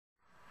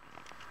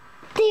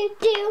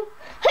do.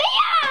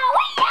 Hiya!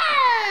 Hiya!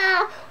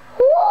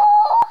 Woo!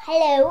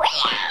 Hello.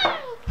 Hiya!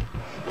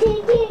 Do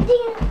do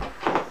do.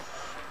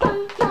 Bum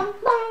bum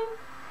bum.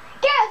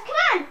 Girls, come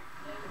on.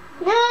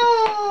 No,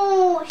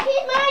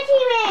 she's my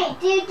teammate.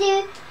 Do do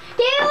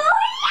do.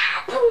 Hiya!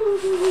 Do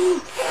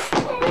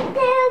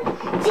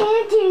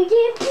do do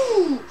do do.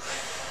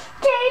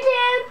 Do do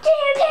do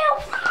do.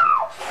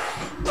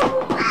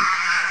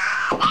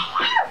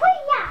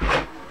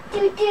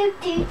 Do do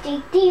do do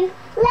do.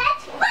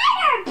 Let's fight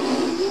her!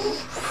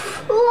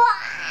 Wow!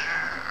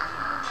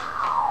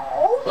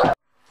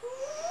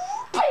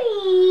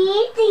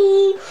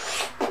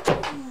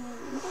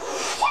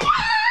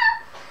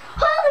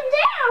 Hold him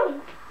down!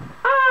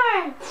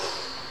 Arm!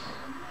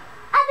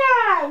 Other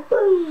arm!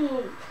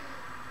 Boom!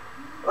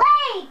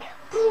 Leg!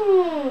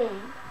 Boom!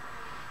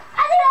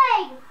 Other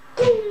leg!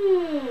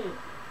 Boom!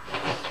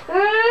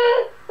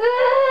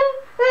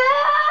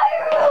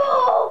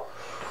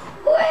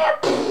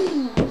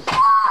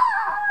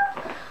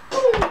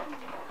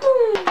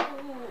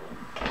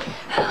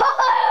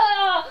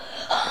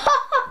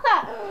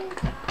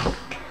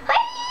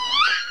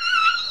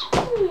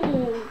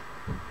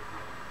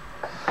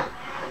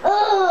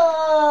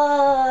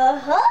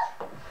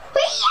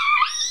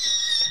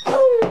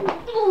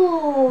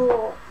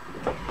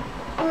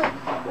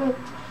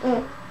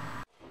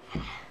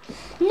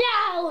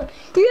 Now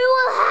you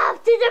will have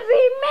to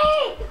defeat me!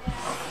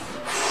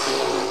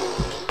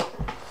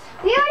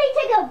 We already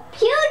took a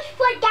huge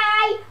foot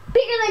guy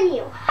bigger than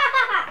you.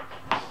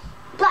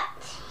 But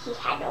he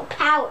had no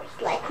powers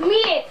like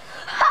me.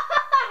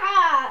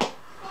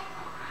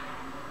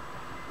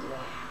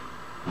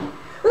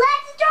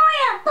 Let's destroy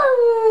him!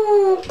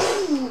 Boom!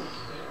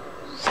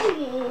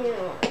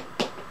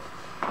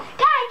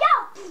 Guys, go!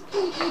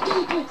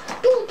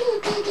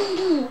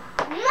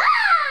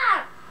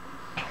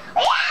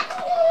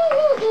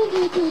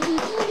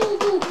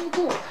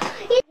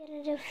 You're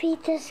gonna defeat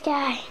this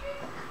guy.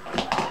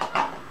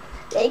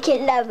 They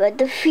can never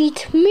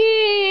defeat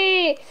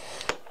me.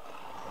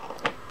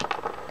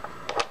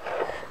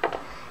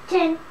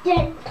 Dun,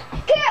 dun.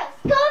 Girls,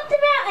 go up the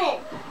mountain.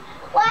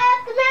 Why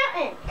up the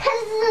mountain? Because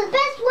this is the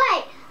best way.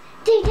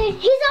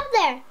 He's up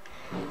there.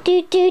 Do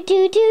do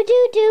do do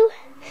do do.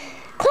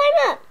 Climb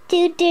up.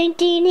 Do do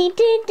do do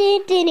do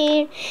do do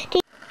do.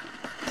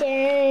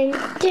 Dun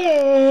dun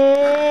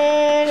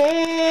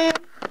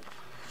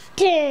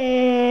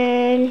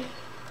dun.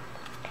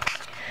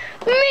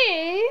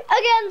 Me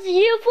against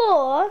you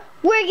four.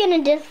 We're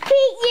gonna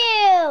defeat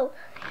you.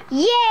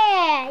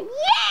 Yeah,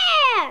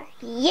 yeah,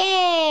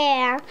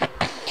 yeah.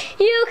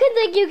 You can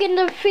think you can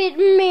defeat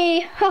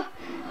me. Huh.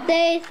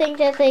 They think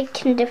that they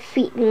can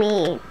defeat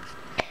me.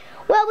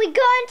 Well, we're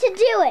going to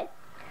do it.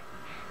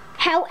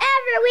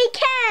 However we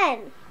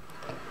can.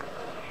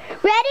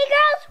 Ready,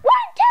 girls? 1,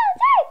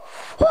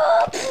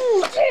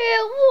 2, 3.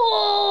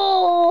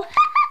 Whoa!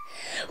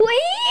 Whoa!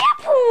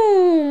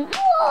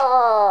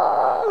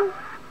 Whoa!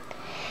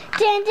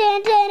 Dun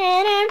dun dun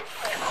dun dun.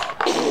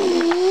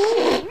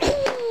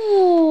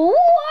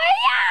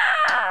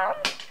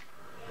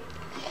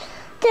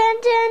 Dun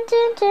dun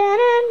dun dun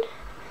dun.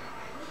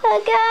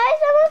 Guys,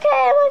 I'm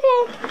okay.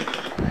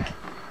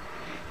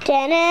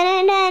 Dun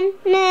dun dun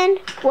dun.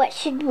 What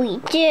should we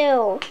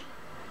do?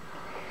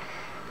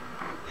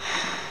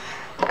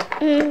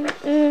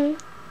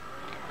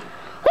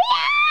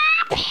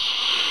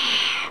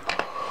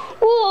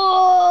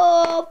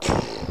 Whoa!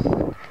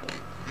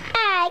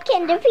 I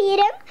can defeat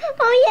him.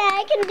 Oh yeah,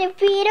 I can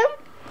defeat him.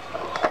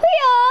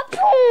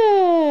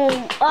 Boom!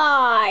 I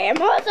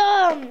am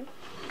awesome.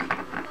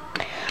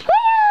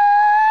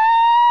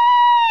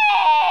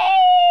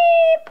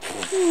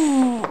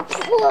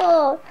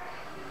 Whoa!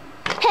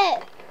 Hey!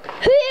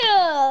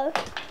 Here!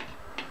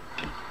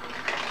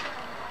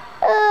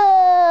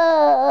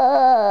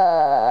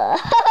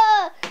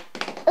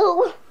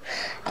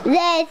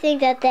 They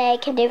think that they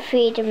can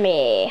defeat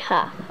me.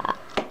 Ha ha.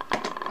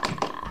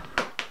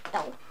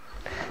 No.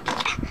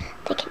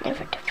 They can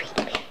never defeat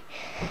me.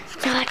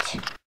 Not.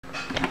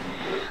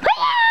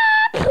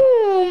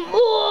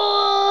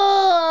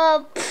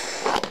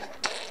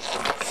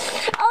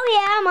 Oh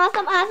yeah, I'm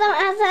awesome, awesome,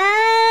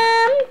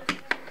 awesome.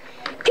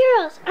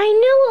 Girls, I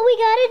know what we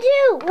gotta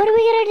do. What do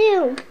we gotta do?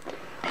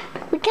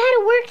 We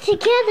gotta work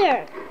together.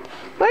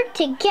 Work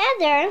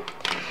together?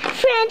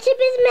 Friendship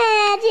is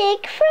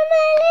magic from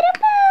My Little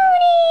Pony.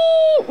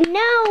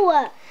 No,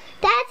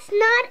 that's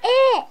not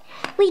it.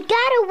 We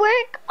gotta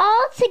work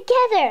all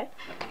together.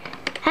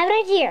 Have an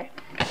idea.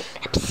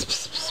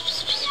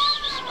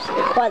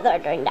 While they're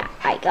doing that,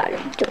 I gotta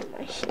do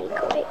my sneak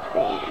away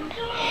plan.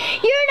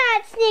 You're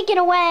not sneaking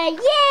away.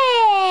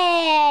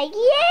 Yeah!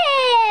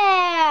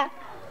 Yeah!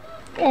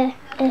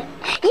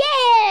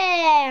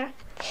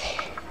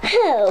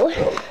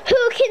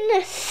 Who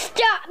can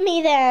stop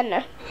me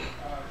then?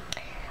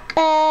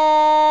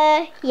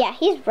 Yeah,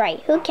 he's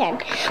right. Who can?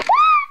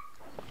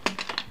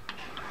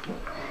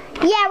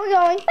 Yeah, we're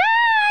going.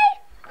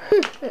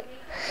 Bye!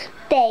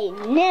 They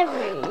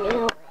never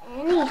knew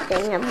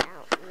anything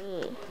about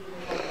me.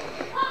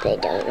 They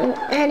don't know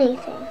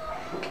anything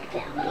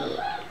about me.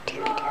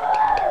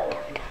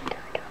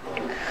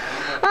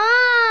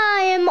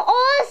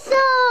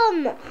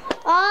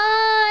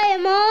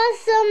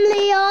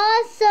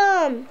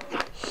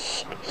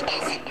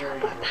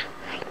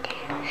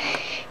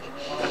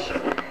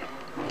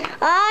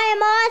 I am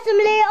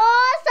awesomely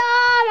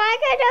awesome. I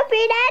can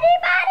defeat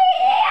anybody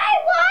I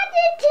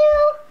wanted to.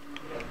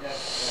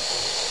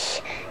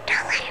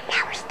 Don't let him know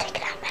we're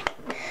sticking up.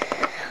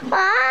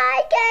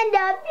 I can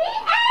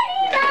defeat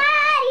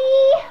anybody.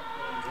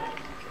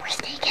 We're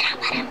sneaking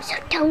up on him, so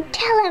don't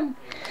tell him.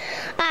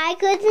 I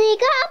could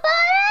sneak up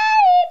on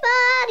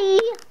anybody.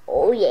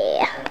 Oh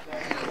yeah.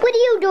 What are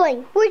you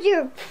doing? Where's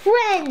your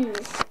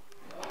friends?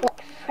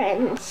 What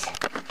friends?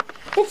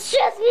 It's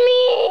just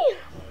me.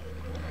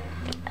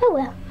 Oh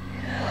well.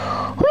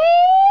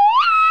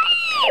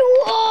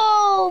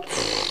 Whoa!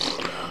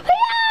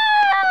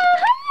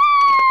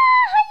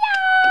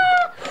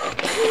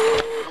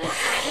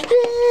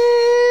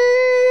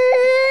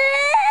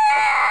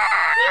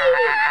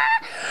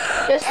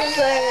 This is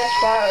as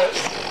far as.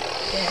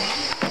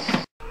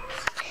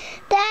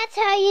 That's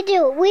how you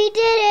do it. We did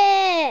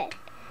it.